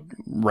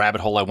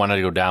rabbit hole I wanted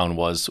to go down,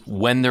 was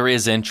when there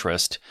is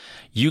interest,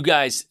 you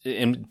guys,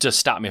 and just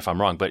stop me if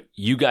I'm wrong, but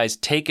you guys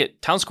take it,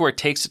 TwnSqr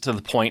takes it to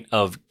the point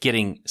of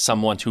getting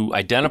someone who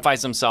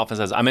identifies himself and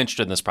says, I'm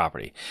interested in this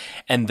property.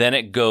 And then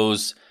it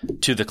goes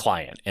to the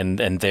client,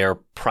 and their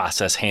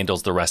process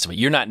handles the rest of it.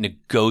 You're not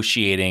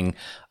negotiating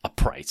a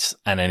price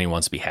on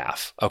anyone's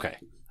behalf. Okay,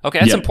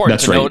 that's important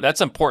to know.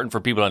 That's important for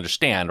people to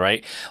understand,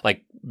 right?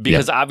 Like,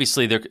 because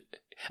obviously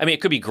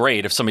it could be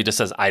great if somebody just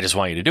says, I just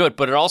want you to do it,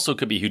 but it also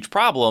could be a huge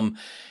problem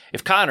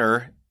if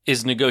Connor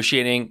is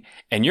negotiating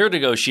and you're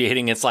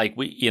negotiating. It's like,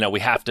 we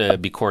have to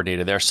be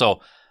coordinated there.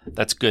 So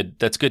that's good.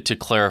 That's good to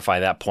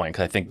clarify that point,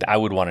 because I think I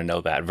would want to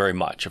know that very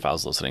much if I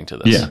was listening to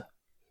this. Yeah.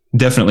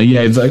 Definitely.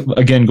 Yeah.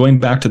 Again, going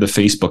back to the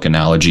Facebook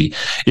analogy,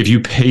 if you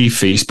pay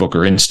Facebook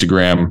or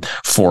Instagram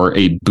for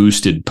a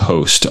boosted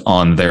post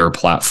on their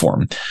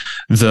platform,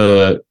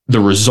 the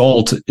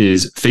result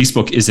is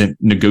Facebook isn't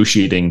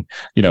negotiating,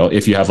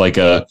 if you have like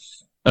a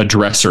a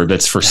dresser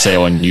that's for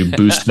sale and you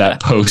boost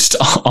that post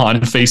on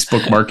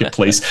Facebook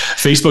Marketplace,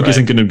 Facebook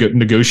isn't going to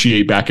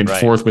negotiate back and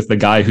forth with the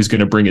guy who's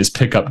going to bring his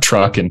pickup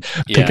truck and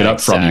pick it up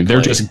from you.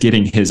 They're just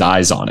getting his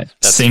eyes on it.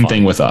 That's Same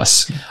thing with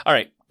us. All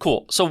right,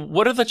 cool. So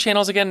what are the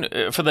channels again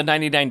for the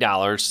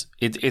 $99?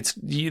 It's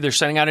they're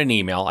sending out an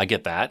email. I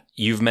get that.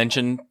 You've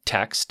mentioned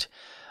text.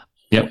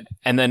 Yep.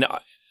 And then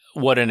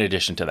what in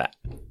addition to that?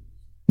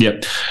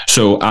 Yep.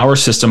 So our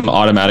system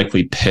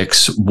automatically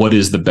picks what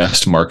is the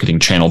best marketing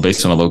channel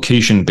based on a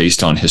location,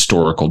 based on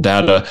historical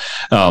data.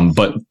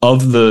 But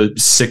of the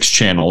 6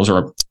 channels,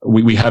 or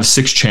we have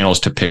 6 channels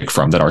to pick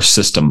from that our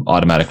system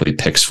automatically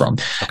picks from.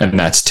 Okay. And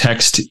that's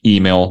text,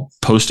 email,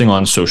 posting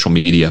on social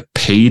media,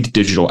 paid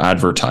digital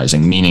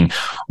advertising, meaning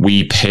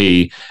we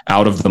pay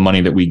out of the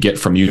money that we get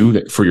from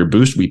you for your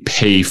boost, we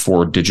pay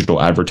for digital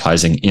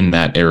advertising in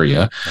that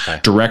area,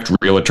 direct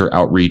realtor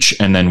outreach.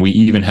 And then we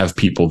even have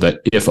people that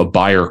if a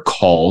buyer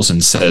calls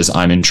and says,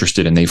 I'm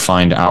interested, and they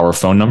find our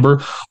phone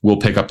number, we'll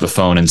pick up the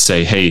phone and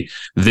say, hey,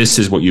 this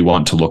is what you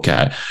want to look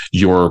at,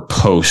 your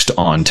post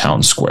on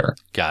TwnSqr.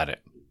 Got it.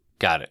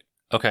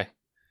 Okay,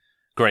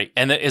 great.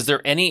 And is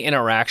there any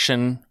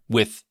interaction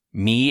with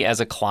me as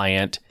a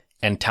client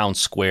and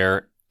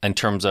TwnSqr in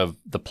terms of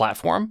the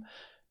platform?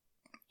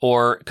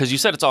 Or, because you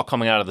said it's all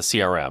coming out of the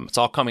CRM, it's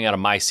all coming out of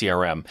my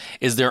CRM.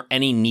 Is there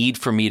any need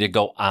for me to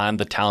go on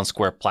the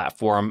TwnSqr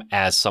platform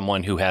as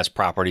someone who has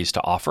properties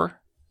to offer?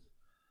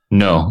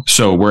 No.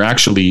 So we're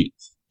actually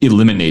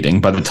eliminating,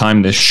 by the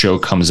time this show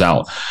comes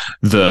out,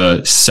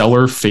 the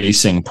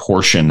seller-facing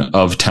portion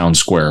of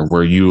TwnSqr,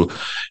 where you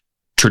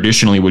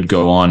traditionally would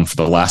go on for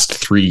the last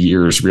 3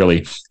 years,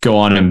 really go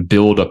on and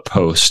build a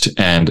post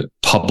and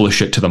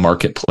publish it to the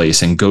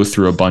marketplace and go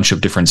through a bunch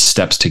of different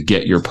steps to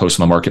get your post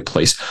on the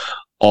marketplace.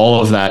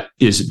 All of that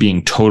is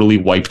being totally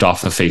wiped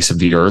off the face of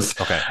the earth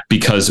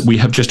because we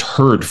have just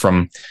heard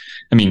from,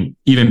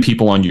 even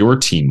people on your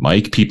team,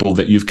 Mike, people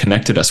that you've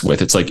connected us with.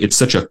 It's like, it's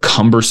such a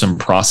cumbersome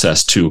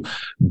process to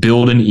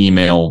build an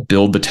email,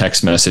 build the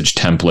text message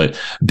template,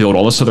 build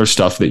all this other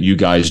stuff that you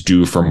guys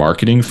do for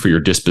marketing for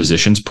your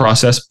dispositions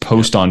process,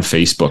 post on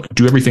Facebook,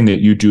 do everything that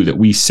you do that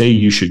we say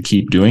you should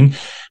keep doing,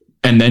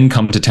 and then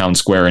come to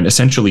TwnSqr and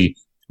essentially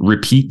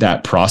repeat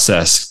that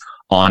process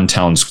on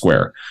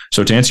TwnSqr.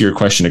 So to answer your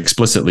question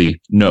explicitly,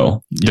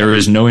 no, there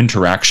is no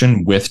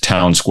interaction with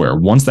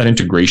TwnSqr. Once that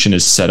integration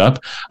is set up,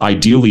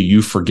 ideally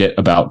you forget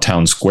about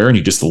TwnSqr and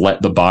you just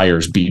let the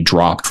buyers be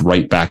dropped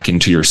right back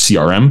into your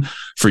CRM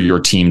for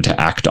your team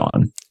to act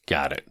on.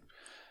 Got it.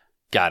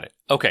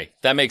 Okay,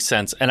 that makes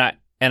sense. And I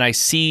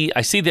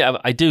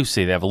do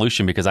see the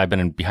evolution because I've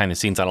been behind the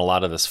scenes on a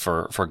lot of this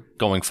for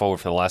going forward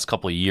for the last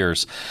couple of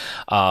years.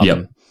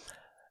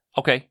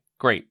 Okay,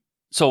 great.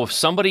 So if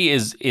somebody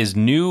is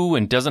new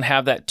and doesn't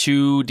have that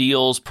 2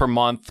 deals per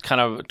month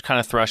kind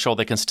of threshold,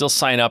 they can still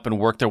sign up and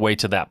work their way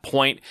to that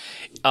point.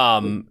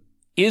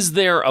 Is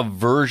there a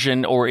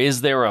version or is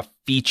there a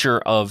feature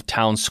of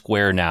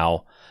TwnSqr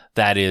now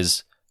that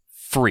is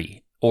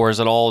free, or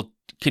is it all?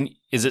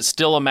 Is it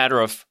still a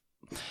matter of?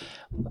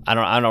 I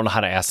don't know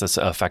how to ask this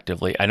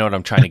effectively. I know what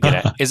I'm trying to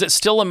get at. Is it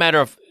still a matter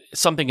of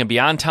something can be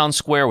on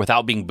TwnSqr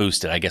without being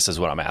boosted? I guess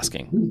is what I'm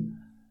asking.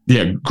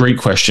 Yeah, great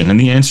question. And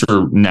the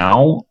answer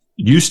now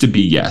used to be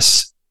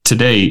yes.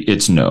 Today,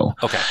 it's no.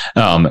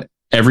 Okay.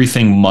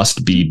 Everything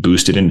must be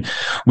boosted. And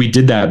we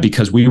did that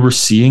because we were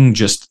seeing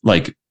just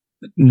like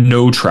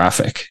no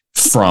traffic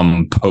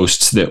from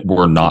posts that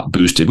were not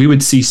boosted. We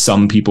would see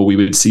some people, we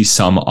would see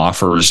some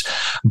offers,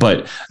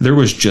 but there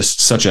was just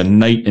such a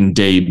night and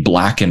day,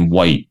 black and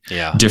white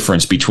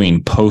difference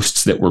between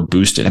posts that were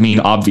boosted.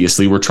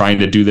 Obviously, we're trying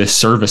to do this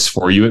service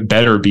for you. It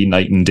better be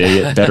night and day.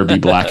 It better be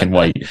black and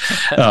white.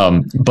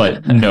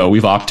 But no,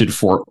 we've opted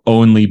for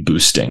only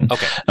boosting.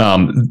 Okay.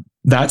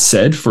 That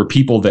said, for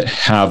people that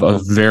have a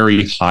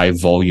very high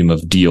volume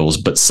of deals,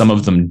 but some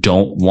of them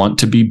don't want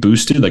to be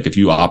boosted, like if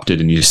you opted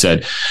and you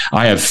said,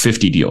 I have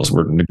 50 deals,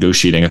 we're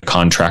negotiating a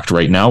contract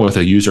right now with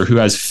a user who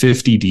has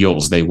 50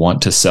 deals they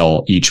want to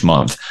sell each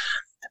month.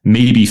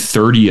 Maybe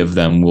 30 of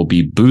them will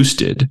be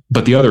boosted,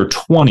 but the other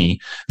 20,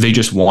 they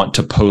just want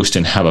to post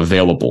and have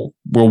available.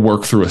 We'll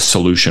work through a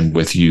solution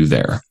with you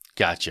there.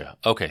 Gotcha.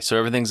 Okay. So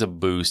everything's a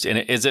boost.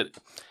 And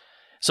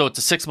so it's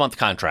a 6-month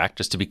contract,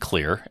 just to be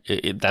clear.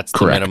 That's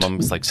the minimum.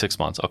 It's like 6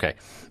 months. Okay.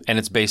 And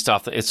it's based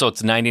off, so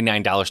it's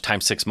 $99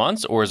 times 6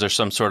 months, or is there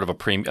some sort of a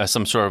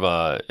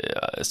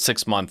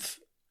 6-month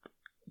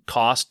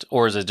cost,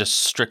 or is it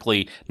just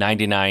strictly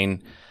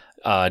 $99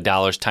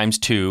 times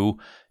 2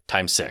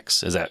 times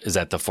 6? Is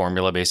that the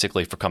formula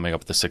basically for coming up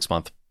with the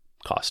 6-month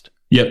cost?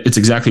 Yep, it's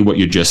exactly what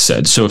you just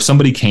said. So if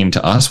somebody came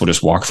to us, we'll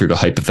just walk through the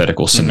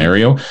hypothetical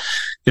scenario.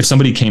 If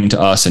somebody came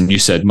to us and you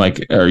said,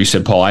 Mike, or you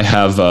said, Paul, I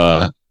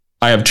have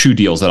I have 2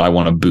 deals that I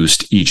want to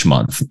boost each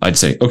month. I'd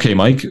say, okay,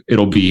 Mike,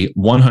 it'll be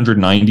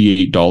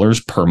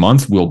 $198 per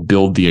month. We'll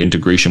build the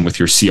integration with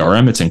your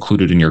CRM. It's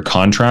included in your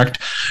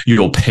contract.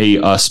 You'll pay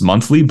us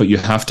monthly, but you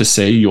have to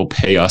say you'll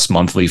pay us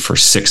monthly for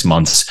 6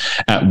 months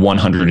at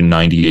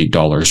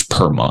 $198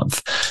 per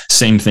month.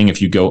 Same thing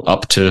if you go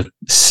up to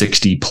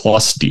 60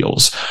 plus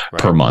deals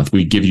per month.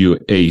 We give you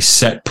a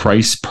set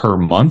price per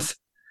month,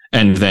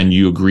 and then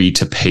you agree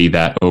to pay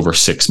that over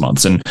 6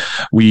 months. And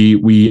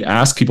we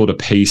ask people to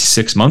pay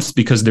 6 months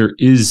because there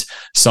is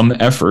some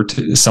effort,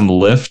 some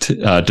lift,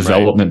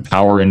 development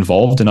power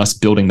involved in us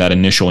building that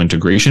initial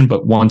integration.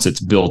 But once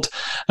it's built,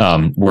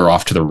 we're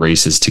off to the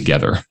races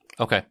together.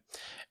 Okay.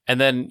 And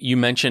then you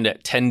mentioned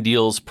at 10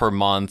 deals per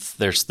month,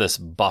 there's this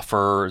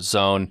buffer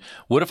zone.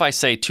 What if I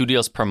say 2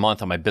 deals per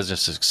month and my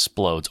business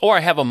explodes? Or I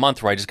have a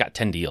month where I just got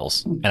 10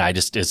 deals and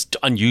it's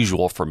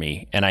unusual for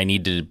me and I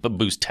need to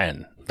boost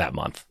 10 that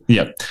month.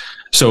 Yeah.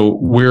 So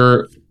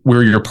we're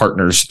your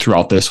partners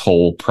throughout this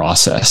whole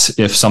process.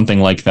 If something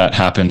like that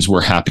happens,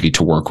 we're happy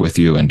to work with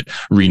you and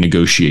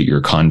renegotiate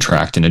your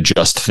contract and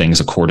adjust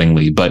things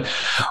accordingly. But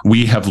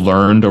we have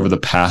learned over the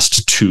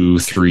past 2,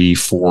 3,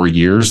 4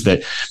 years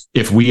that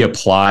if we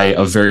apply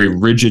a very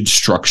rigid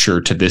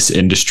structure to this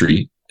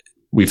industry,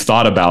 we've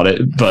thought about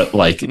it, but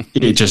like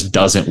it just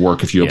doesn't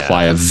work if you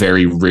apply a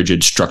very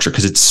rigid structure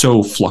because it's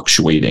so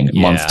fluctuating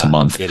month to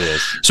month. It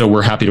is. So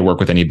we're happy to work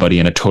with anybody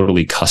in a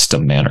totally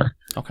custom manner.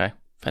 Okay.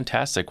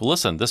 Fantastic. Well,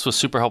 listen, this was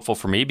super helpful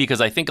for me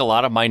because I think a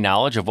lot of my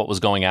knowledge of what was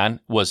going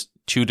on was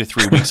 2 to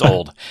 3 weeks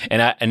old,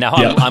 and now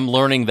I'm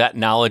learning that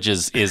knowledge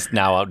is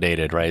now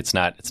outdated. Right? It's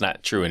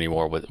not true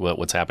anymore with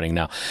what's happening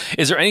now.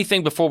 Is there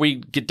anything before we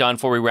get done,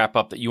 before we wrap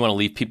up, that you want to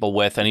leave people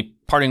with? Any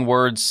parting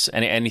words?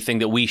 Anything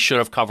that we should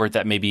have covered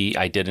that maybe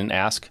I didn't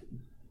ask?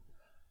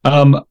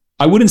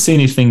 I wouldn't say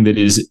anything that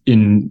is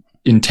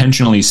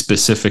intentionally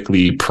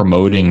specifically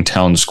promoting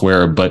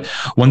TwnSqr, but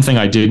one thing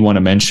I did want to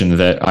mention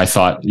that I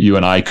thought you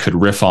and I could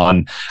riff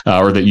on,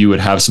 or that you would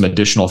have some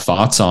additional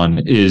thoughts on,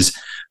 is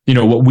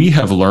what we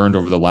have learned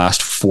over the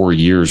last 4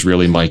 years,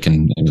 really, Mike,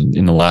 and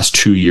in the last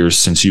 2 years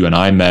since you and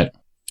I met,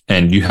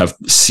 and you have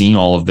seen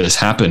all of this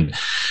happen,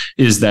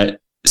 is that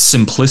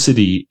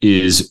simplicity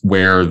is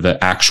where the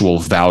actual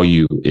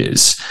value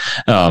is.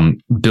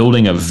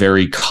 Building a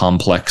very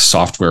complex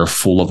software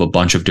full of a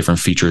bunch of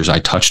different features. I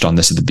touched on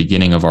this at the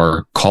beginning of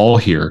our call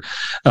here,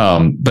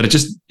 but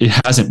it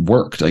hasn't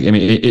worked.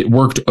 It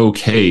worked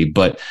okay,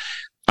 but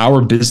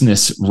our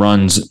business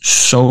runs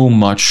so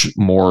much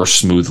more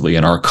smoothly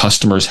and our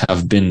customers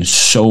have been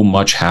so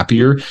much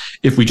happier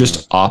if we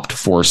just opt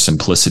for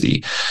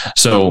simplicity.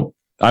 So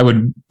I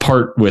would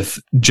part with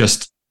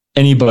just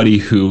anybody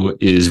who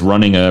is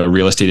running a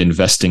real estate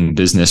investing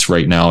business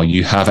right now.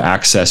 You have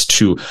access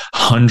to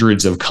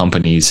hundreds of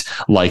companies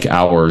like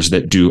ours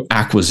that do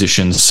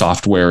acquisition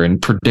software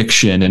and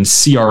prediction and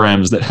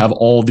CRMs that have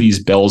all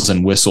these bells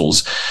and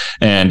whistles.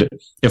 And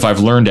if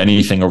I've learned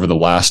anything over the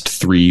last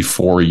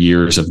 3-4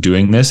 years of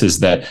doing this, is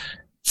that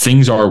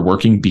things are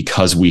working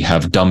because we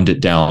have dumbed it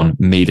down,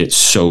 made it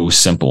so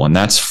simple. And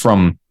that's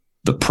from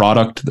the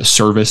product, the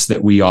service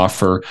that we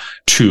offer,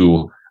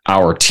 to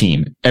our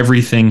team.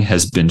 Everything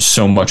has been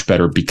so much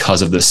better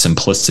because of the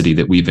simplicity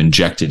that we've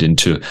injected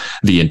into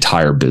the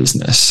entire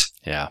business.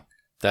 Yeah,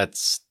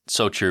 that's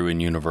so true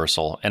and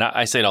universal. And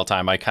I say it all the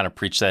time. I kind of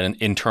preach that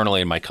internally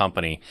in my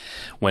company.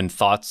 When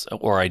thoughts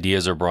or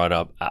ideas are brought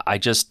up,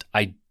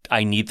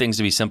 I need things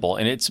to be simple.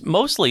 And it's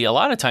mostly a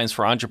lot of times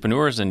for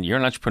entrepreneurs, and you're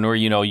an entrepreneur,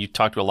 you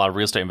talk to a lot of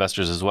real estate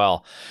investors as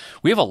well.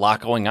 We have a lot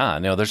going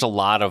on. There's a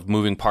lot of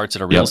moving parts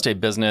in a real estate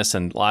business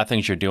and a lot of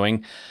things you're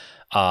doing.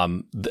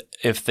 The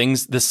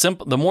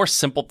more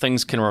simple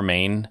things can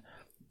remain,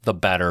 the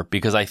better,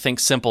 because I think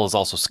simple is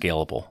also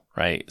scalable,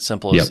 right?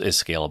 Simple is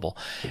scalable.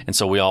 And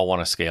so we all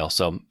want to scale.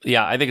 So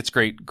yeah, I think it's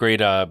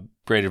great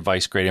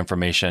advice, great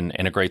information,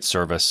 and a great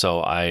service.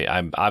 So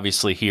I'm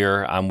obviously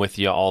here. I'm with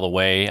you all the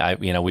way.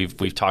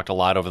 We've talked a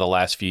lot over the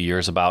last few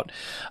years about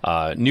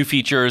new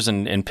features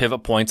and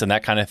pivot points and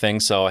that kind of thing.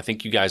 So I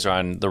think you guys are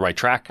on the right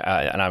track,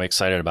 and I'm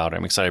excited about it.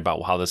 I'm excited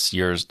about how the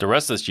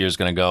rest of this year is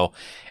going to go.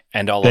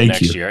 And all of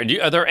next year.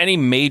 Are there any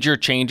major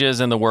changes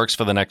in the works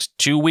for the next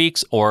 2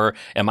 weeks, or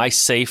am I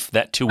safe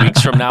that 2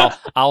 weeks from now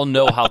I'll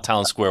know how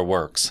TwnSqr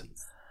works?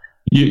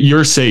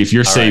 You're safe.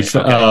 You're safe.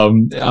 Right.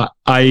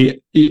 Okay.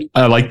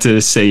 I like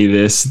to say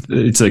this.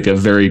 It's like a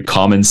very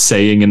common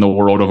saying in the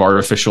world of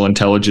artificial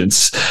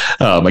intelligence.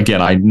 Again,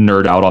 I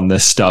nerd out on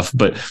this stuff,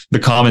 but the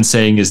common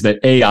saying is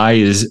that AI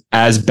is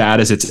as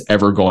bad as it's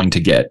ever going to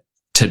get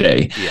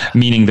today,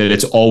 meaning that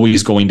it's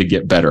always going to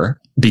get better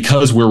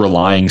because we're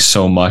relying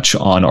so much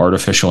on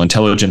artificial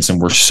intelligence and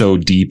we're so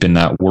deep in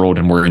that world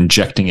and we're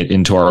injecting it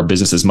into our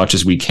business as much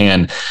as we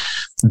can.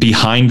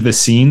 behind the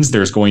scenes,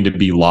 there's going to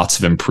be lots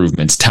of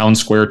improvements.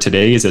 TwnSqr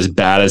today is as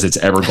bad as it's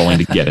ever going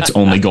to get. It's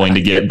only going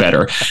to get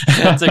better.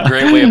 That's a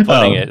great way of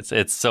putting it.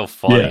 It's so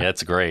funny. Yeah.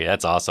 That's great.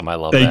 That's awesome. I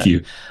love that. Thank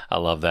you. I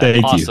love that.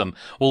 Thank awesome. you.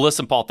 Well,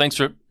 listen, Paul, thanks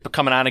for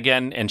coming on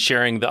again and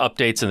sharing the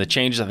updates and the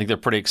changes. I think they're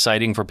pretty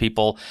exciting for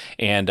people.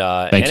 And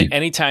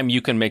anytime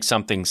you can make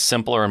something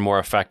simpler and more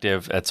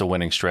effective, that's a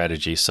winning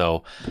strategy.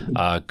 So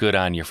good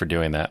on you for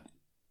doing that.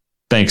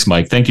 Thanks,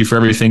 Mike. Thank you for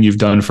everything you've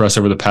done for us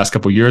over the past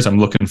couple of years. I'm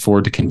looking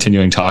forward to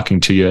continuing talking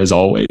to you as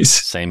always.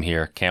 Same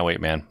here. Can't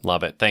wait, man.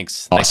 Love it.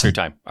 Thanks. Awesome. Thanks for your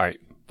time. All right.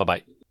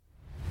 Bye-bye.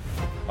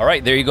 All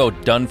right, there you go.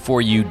 Done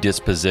for you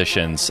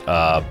Dispositions.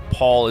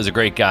 Paul is a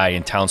great guy,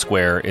 and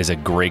TwnSqr is a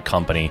great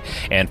company.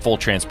 And full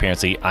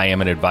transparency, I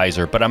am an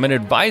advisor, but I'm an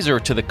advisor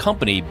to the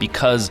company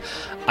because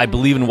I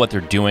believe in what they're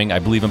doing. I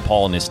believe in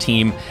Paul and his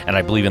team, and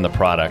I believe in the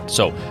product.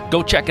 So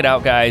go check it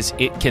out, guys.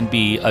 It can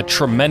be a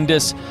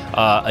tremendous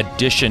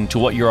addition to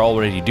what you're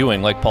already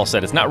doing. Like Paul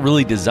said, it's not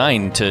really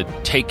designed to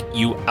take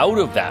you out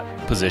of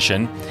that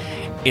position.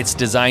 It's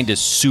designed to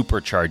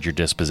supercharge your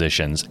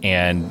dispositions.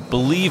 And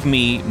believe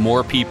me,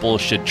 more people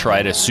should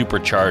try to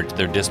supercharge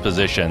their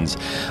dispositions.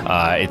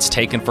 It's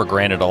taken for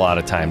granted a lot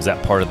of times,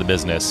 that part of the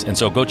business. And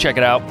so go check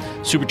it out.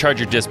 Supercharge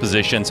your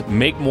dispositions,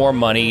 make more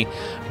money,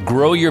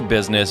 grow your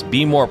business,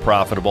 be more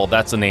profitable.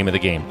 That's the name of the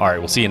game. All right,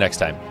 we'll see you next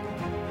time.